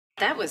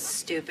That was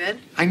stupid.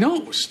 I know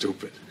it was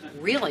stupid.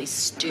 Really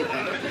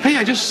stupid. Hey,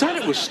 I just said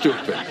it was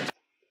stupid.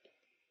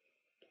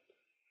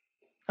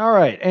 All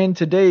right, and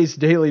today's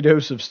Daily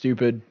Dose of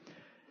Stupid.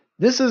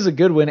 This is a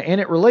good one,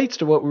 and it relates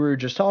to what we were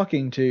just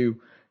talking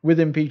to with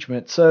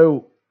impeachment.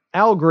 So,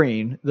 Al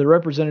Green, the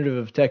representative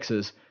of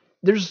Texas,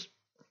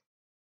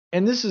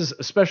 and this is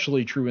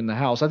especially true in the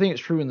House. I think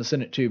it's true in the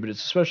Senate too, but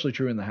it's especially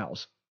true in the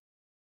House.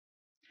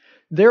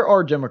 There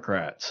are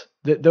Democrats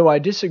that, though I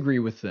disagree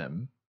with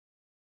them,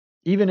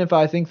 even if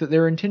I think that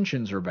their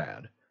intentions are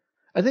bad,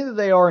 I think that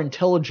they are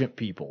intelligent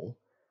people,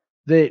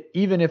 that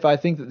even if I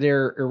think that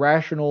they're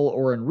irrational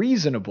or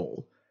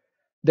unreasonable,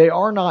 they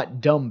are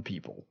not dumb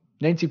people.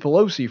 Nancy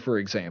Pelosi, for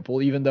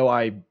example, even though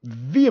I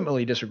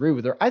vehemently disagree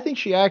with her, I think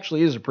she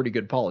actually is a pretty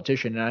good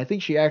politician, and I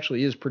think she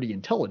actually is pretty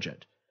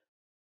intelligent.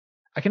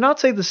 I cannot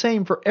say the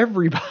same for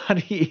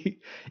everybody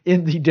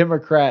in the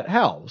Democrat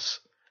House.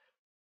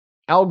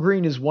 Al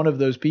Green is one of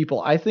those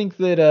people. I think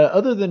that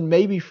other than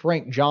maybe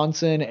Frank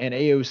Johnson and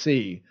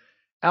AOC,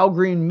 Al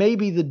Green may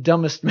be the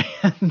dumbest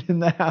man in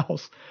the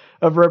House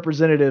of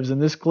Representatives in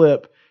this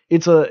clip.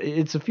 It's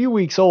a few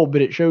weeks old,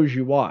 but it shows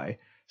you why.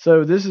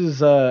 So this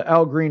is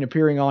Al Green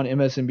appearing on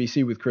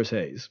MSNBC with Chris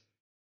Hayes.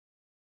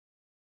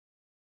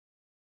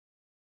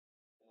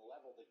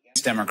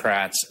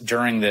 Democrats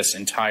during this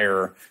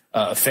entire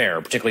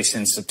affair, particularly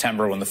since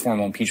September when the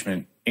formal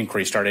impeachment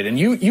inquiry started. And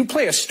you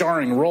play a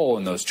starring role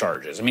in those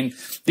charges. I mean,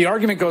 the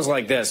argument goes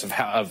like this of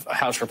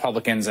House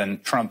Republicans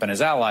and Trump and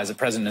his allies, the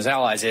president and his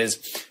allies,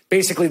 is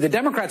basically the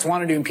Democrats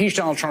wanted to impeach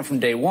Donald Trump from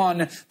day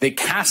one. They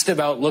cast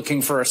about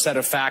looking for a set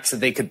of facts that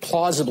they could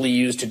plausibly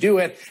use to do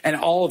it. And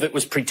all of it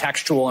was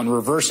pretextual and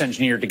reverse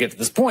engineered to get to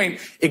this point.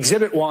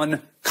 Exhibit 1,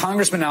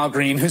 Congressman Al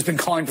Green, who's been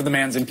calling for the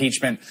man's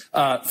impeachment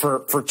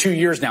for 2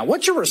 years now.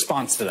 What's your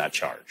response to that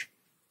charge?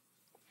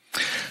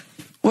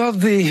 Well,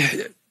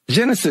 the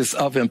genesis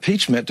of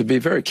impeachment, to be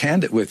very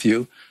candid with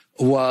you,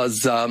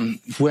 was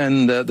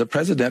when the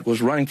president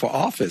was running for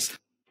office.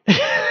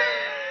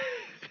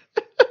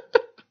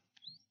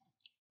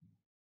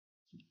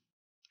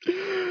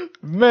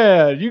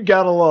 Man, you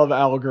gotta love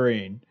Al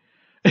Green.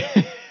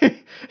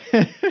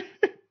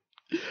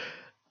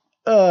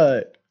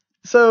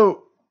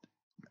 So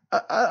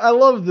I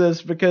love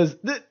this because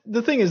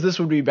the thing is, this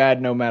would be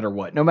bad no matter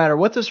what. No matter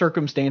what the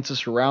circumstances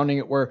surrounding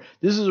it were,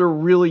 this is a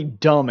really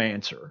dumb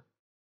answer.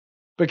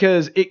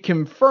 Because it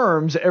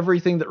confirms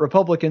everything that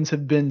Republicans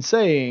have been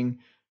saying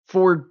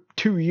for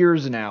 2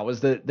 years now,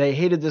 is that they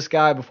hated this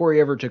guy before he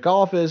ever took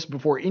office,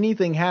 before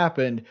anything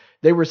happened.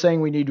 They were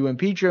saying we need to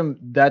impeach him.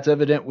 That's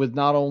evident with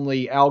not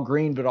only Al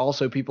Green, but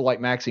also people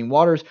like Maxine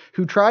Waters,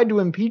 who tried to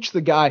impeach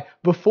the guy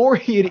before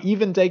he had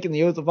even taken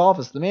the oath of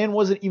office. The man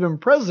wasn't even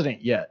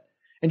president yet,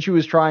 and she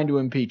was trying to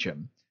impeach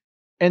him.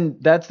 And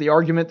that's the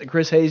argument that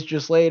Chris Hayes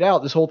just laid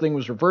out. This whole thing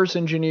was reverse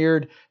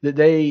engineered, that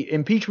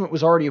impeachment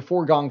was already a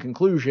foregone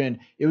conclusion.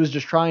 It was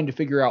just trying to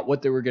figure out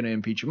what they were going to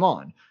impeach him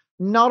on.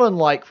 Not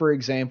unlike, for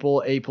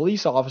example, a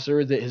police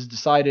officer that has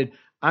decided,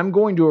 I'm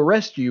going to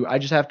arrest you. I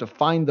just have to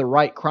find the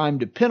right crime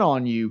to pin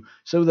on you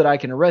so that I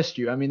can arrest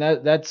you. I mean,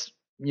 that's,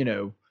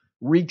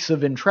 reeks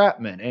of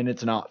entrapment, and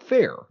it's not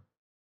fair.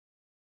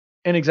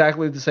 And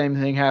exactly the same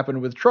thing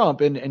happened with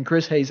Trump. And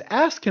Chris Hayes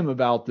asked him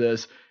about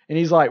this, and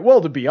he's like,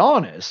 well, to be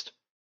honest,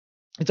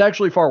 it's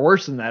actually far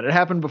worse than that. It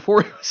happened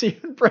before he was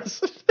even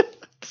president.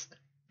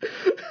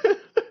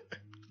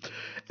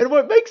 And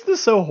what makes this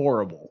so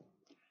horrible,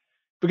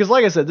 because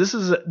like I said, this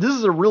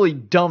is a really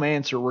dumb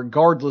answer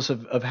regardless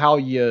of how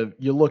you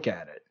look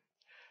at it.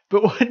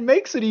 But what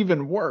makes it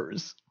even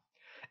worse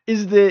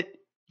is that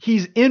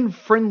he's in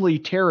friendly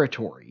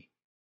territory.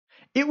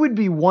 It would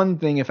be one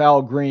thing if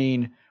Al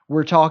Green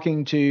were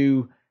talking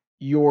to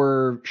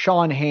your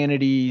Sean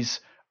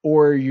Hannity's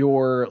or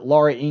your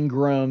Laura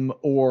Ingraham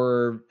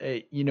or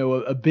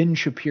a Ben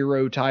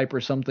Shapiro type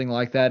or something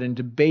like that and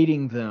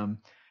debating them.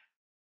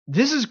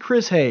 This is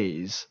Chris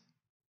Hayes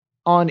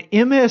on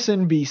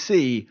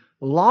MSNBC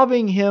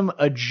lobbing him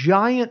a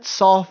giant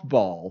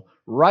softball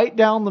right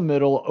down the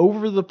middle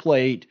over the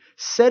plate,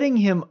 setting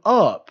him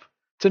up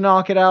to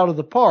knock it out of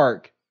the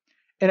park.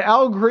 And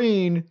Al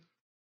Green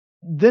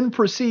then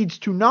proceeds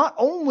to not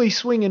only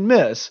swing and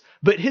miss,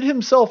 but hit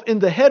himself in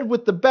the head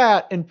with the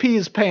bat and pee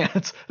his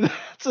pants.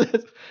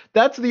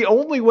 That's the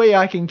only way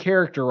I can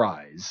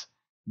characterize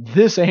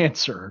this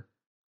answer.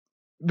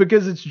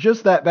 Because it's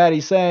just that bad.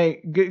 He's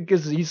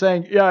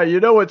saying,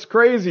 yeah, what's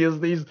crazy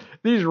is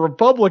these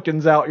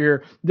Republicans out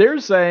here, they're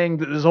saying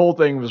that this whole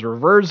thing was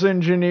reverse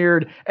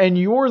engineered, and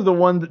you're the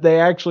one that they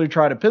actually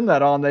try to pin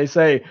that on. They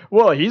say,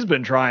 well, he's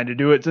been trying to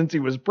do it since he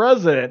was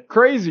president.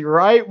 Crazy,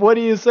 right? What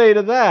do you say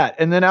to that?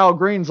 And then Al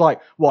Green's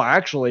like, well,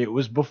 actually, it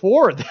was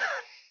before that.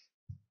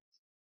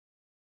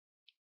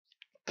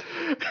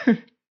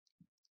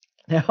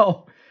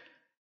 Now,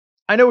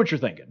 I know what you're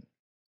thinking.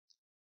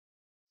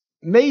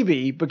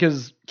 Maybe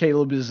because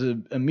Caleb is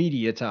a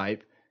media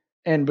type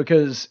and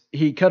because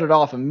he cut it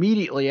off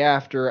immediately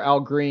after Al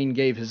Green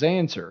gave his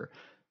answer,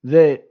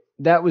 that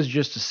was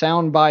just a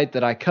soundbite,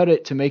 that I cut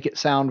it to make it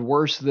sound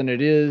worse than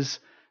it is,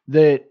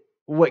 that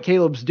what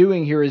Caleb's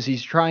doing here is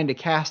he's trying to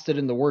cast it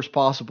in the worst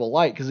possible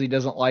light because he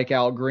doesn't like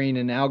Al Green,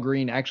 and Al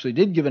Green actually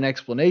did give an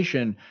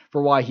explanation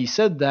for why he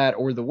said that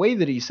or the way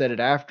that he said it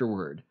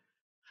afterward.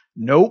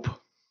 Nope.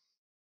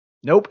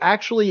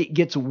 Actually, it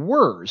gets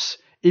worse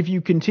if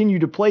you continue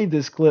to play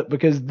this clip,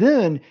 because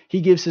then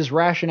he gives his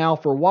rationale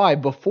for why,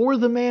 before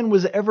the man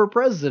was ever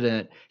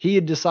president, he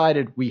had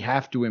decided we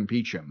have to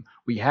impeach him.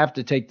 We have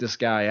to take this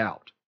guy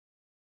out.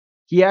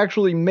 He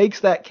actually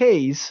makes that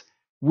case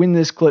when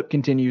this clip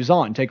continues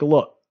on. Take a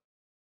look.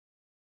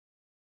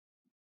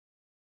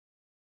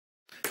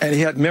 And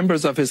he had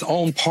members of his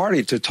own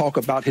party to talk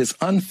about his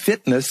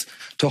unfitness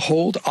to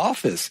hold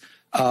office.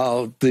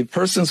 The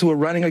persons who were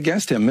running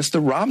against him,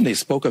 Mr. Romney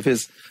spoke of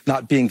his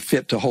not being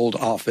fit to hold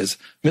office.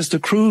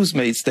 Mr. Cruz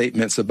made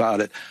statements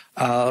about it.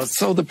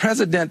 So the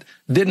president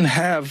didn't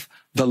have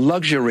the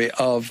luxury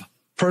of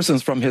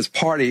persons from his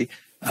party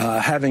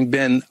having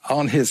been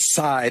on his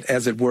side,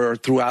 as it were,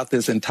 throughout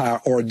this entire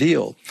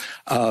ordeal.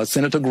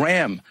 Senator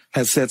Graham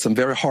has said some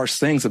very harsh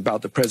things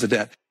about the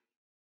president.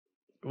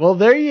 Well,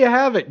 there you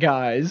have it,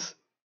 guys.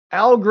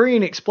 Al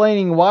Green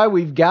explaining why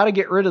we've got to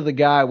get rid of the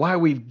guy, why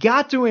we've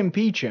got to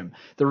impeach him.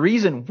 The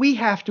reason we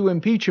have to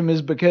impeach him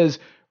is because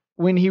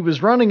when he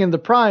was running in the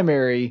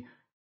primary,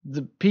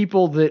 the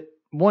people that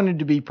wanted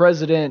to be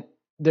president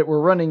that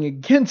were running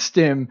against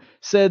him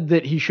said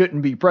that he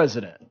shouldn't be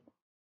president.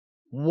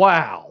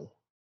 Wow.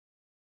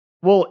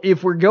 Well,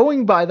 if we're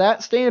going by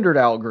that standard,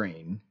 Al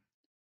Green,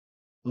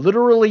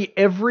 literally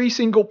every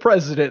single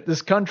president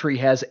this country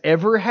has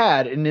ever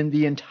had, and in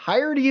the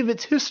entirety of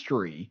its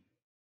history,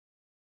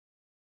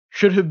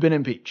 should have been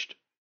impeached.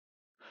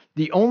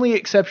 The only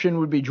exception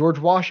would be George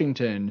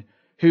Washington,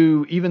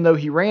 who, even though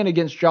he ran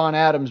against John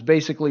Adams,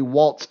 basically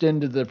waltzed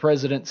into the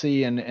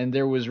presidency, and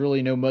there was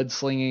really no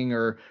mudslinging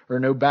or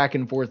no back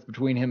and forth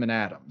between him and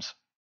Adams.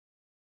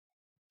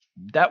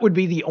 That would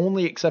be the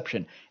only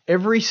exception.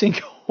 Every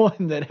single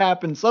one that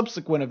happened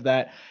subsequent of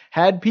that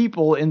had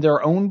people in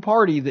their own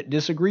party that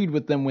disagreed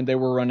with them when they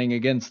were running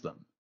against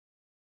them.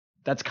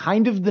 That's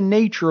kind of the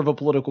nature of a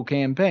political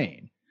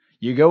campaign.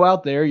 You go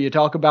out there, you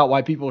talk about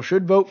why people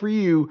should vote for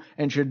you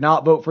and should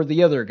not vote for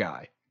the other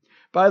guy.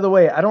 By the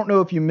way, I don't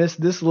know if you missed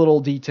this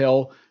little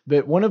detail,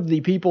 but one of the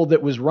people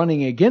that was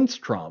running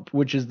against Trump,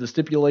 which is the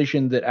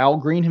stipulation that Al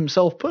Green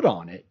himself put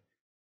on it,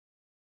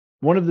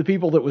 one of the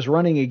people that was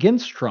running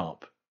against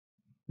Trump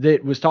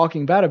that was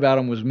talking bad about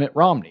him was Mitt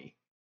Romney.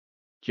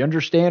 Do you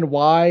understand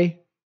why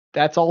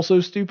that's also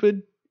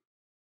stupid?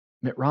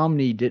 Mitt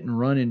Romney didn't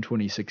run in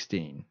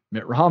 2016.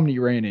 Mitt Romney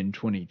ran in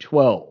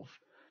 2012.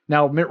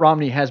 Now, Mitt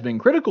Romney has been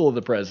critical of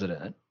the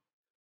president,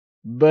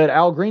 but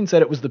Al Green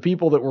said it was the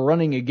people that were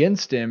running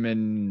against him,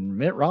 and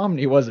Mitt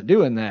Romney wasn't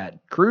doing that.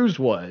 Cruz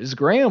was,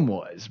 Graham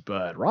was,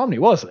 but Romney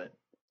wasn't.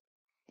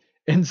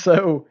 And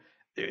so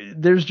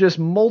there's just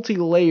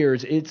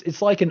multi-layers.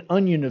 It's like an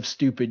onion of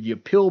stupid. You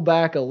peel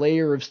back a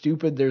layer of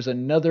stupid, there's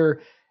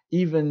another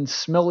even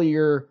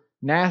smellier,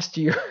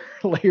 nastier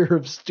layer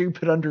of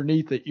stupid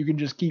underneath it. You can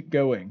just keep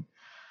going.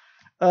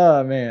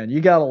 Oh, man,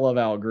 you gotta love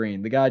Al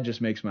Green. The guy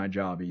just makes my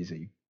job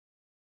easy.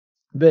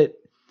 But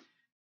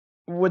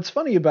what's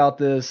funny about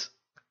this,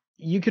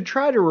 you could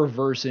try to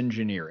reverse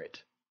engineer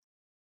it.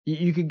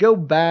 You could go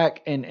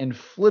back and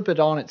flip it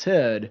on its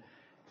head.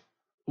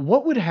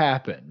 What would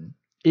happen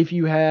if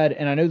you had,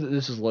 and I know that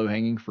this is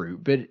low-hanging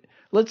fruit, but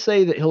let's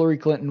say that Hillary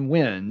Clinton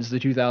wins the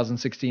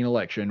 2016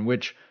 election,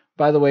 which,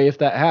 by the way, if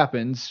that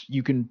happens,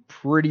 you can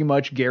pretty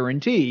much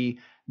guarantee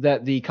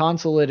that the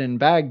consulate in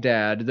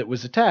Baghdad that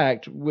was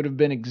attacked would have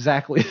been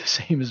exactly the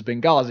same as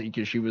Benghazi,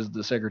 because she was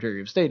the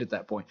Secretary of State at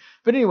that point.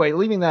 But anyway,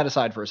 leaving that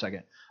aside for a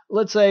second,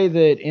 let's say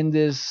that in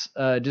this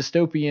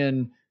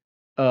dystopian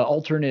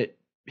alternate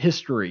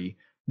history,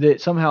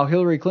 that somehow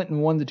Hillary Clinton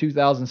won the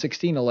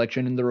 2016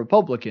 election and the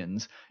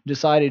Republicans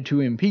decided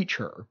to impeach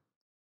her.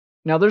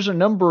 Now, there's a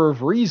number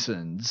of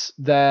reasons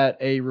that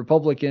a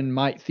Republican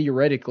might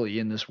theoretically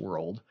in this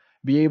world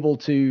be able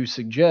to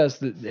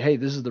suggest that, hey,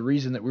 this is the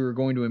reason that we were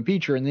going to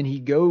impeach her. And then he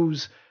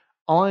goes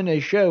on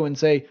a show and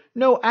say,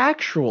 no,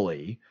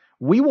 actually,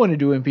 we wanted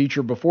to impeach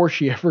her before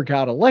she ever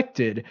got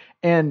elected.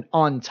 And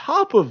on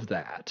top of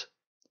that,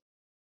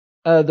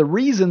 the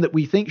reason that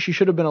we think she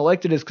should have been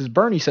elected is because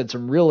Bernie said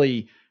some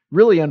really,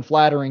 really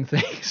unflattering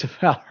things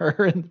about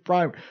her in the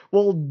primary.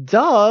 Well,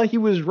 duh, he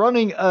was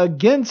running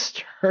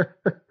against her.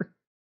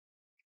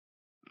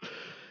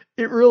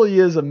 It really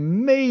is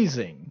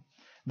amazing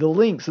the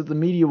links that the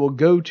media will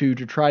go to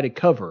try to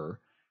cover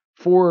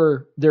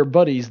for their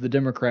buddies, the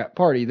Democrat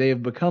Party. They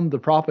have become the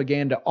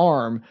propaganda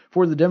arm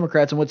for the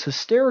Democrats. And what's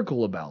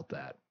hysterical about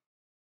that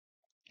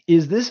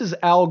is this is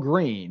Al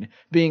Green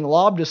being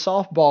lobbed a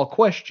softball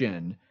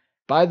question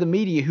by the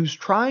media who's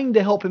trying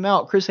to help him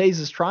out. Chris Hayes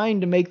is trying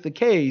to make the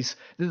case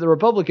that the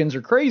Republicans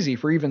are crazy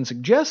for even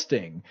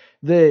suggesting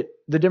that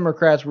the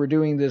Democrats were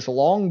doing this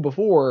long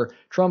before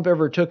Trump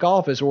ever took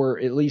office, or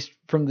at least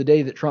from the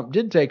day that Trump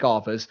did take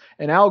office.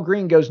 And Al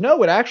Green goes,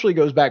 no, it actually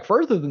goes back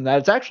further than that.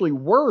 It's actually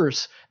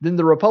worse than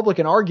the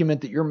Republican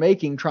argument that you're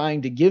making,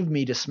 trying to give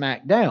me to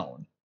smack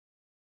down.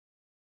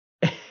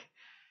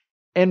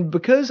 And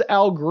because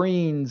Al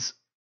Green's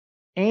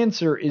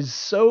answer is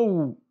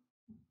so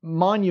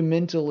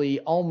monumentally,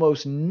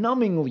 almost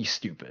numbingly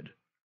stupid,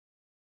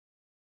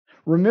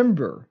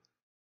 remember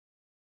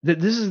that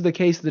this is the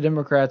case the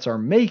Democrats are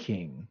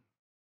making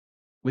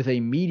with a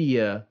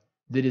media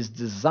that is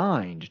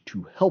designed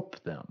to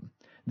help them,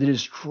 that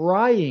is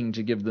trying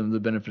to give them the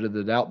benefit of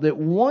the doubt, that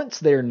wants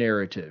their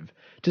narrative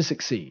to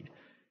succeed.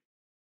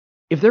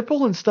 If they're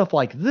pulling stuff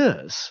like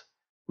this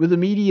with a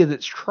media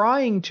that's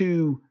trying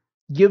to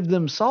give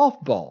them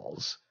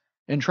softballs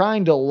and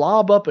trying to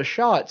lob up a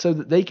shot so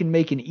that they can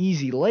make an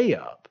easy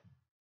layup,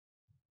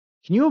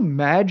 can you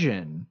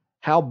imagine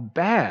how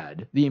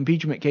bad the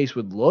impeachment case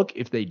would look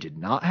if they did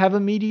not have a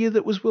media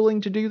that was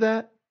willing to do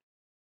that?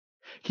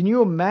 Can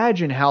you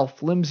imagine how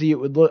flimsy it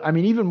would look? I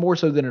mean, even more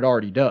so than it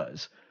already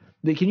does.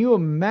 Can you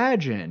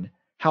imagine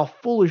how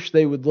foolish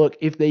they would look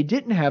if they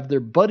didn't have their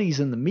buddies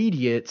in the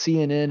media at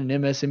CNN and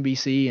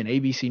MSNBC and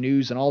ABC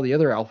News and all the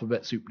other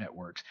alphabet soup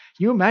networks?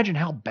 Can you imagine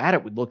how bad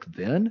it would look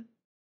then?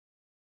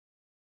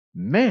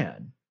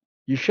 Man,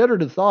 you shudder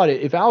to thought.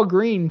 If Al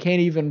Green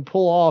can't even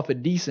pull off a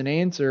decent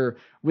answer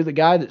with a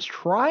guy that's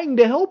trying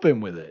to help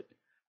him with it,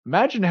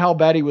 imagine how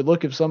bad he would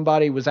look if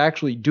somebody was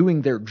actually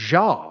doing their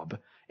job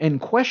and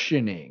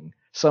questioning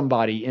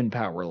somebody in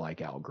power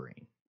like Al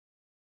Green.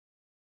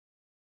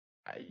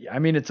 I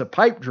mean, it's a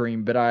pipe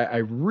dream, but I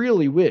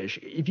really wish,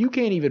 if you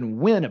can't even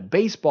win a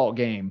baseball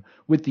game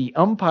with the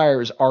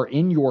umpires are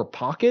in your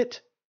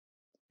pocket,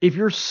 if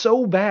you're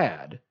so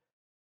bad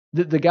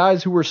that the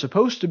guys who are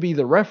supposed to be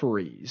the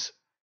referees,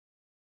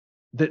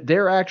 that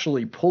they're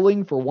actually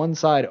pulling for one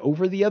side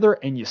over the other,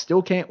 and you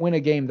still can't win a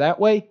game that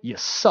way, you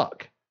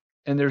suck.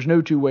 And there's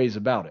no two ways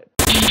about it.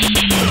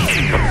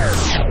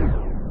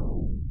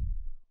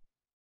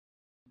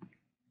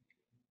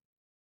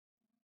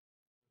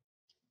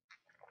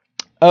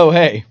 Oh,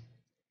 hey,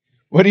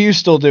 what are you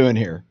still doing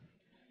here?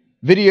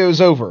 Video's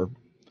over.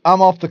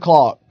 I'm off the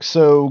clock,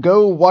 so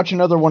go watch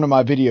another one of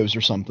my videos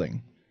or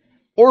something.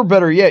 Or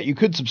better yet, you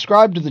could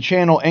subscribe to the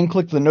channel and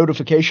click the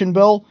notification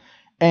bell,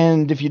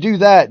 and if you do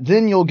that,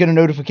 then you'll get a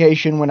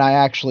notification when I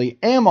actually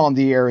am on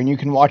the air and you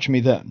can watch me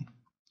then.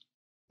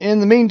 In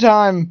the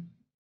meantime,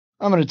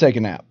 I'm going to take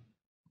a nap.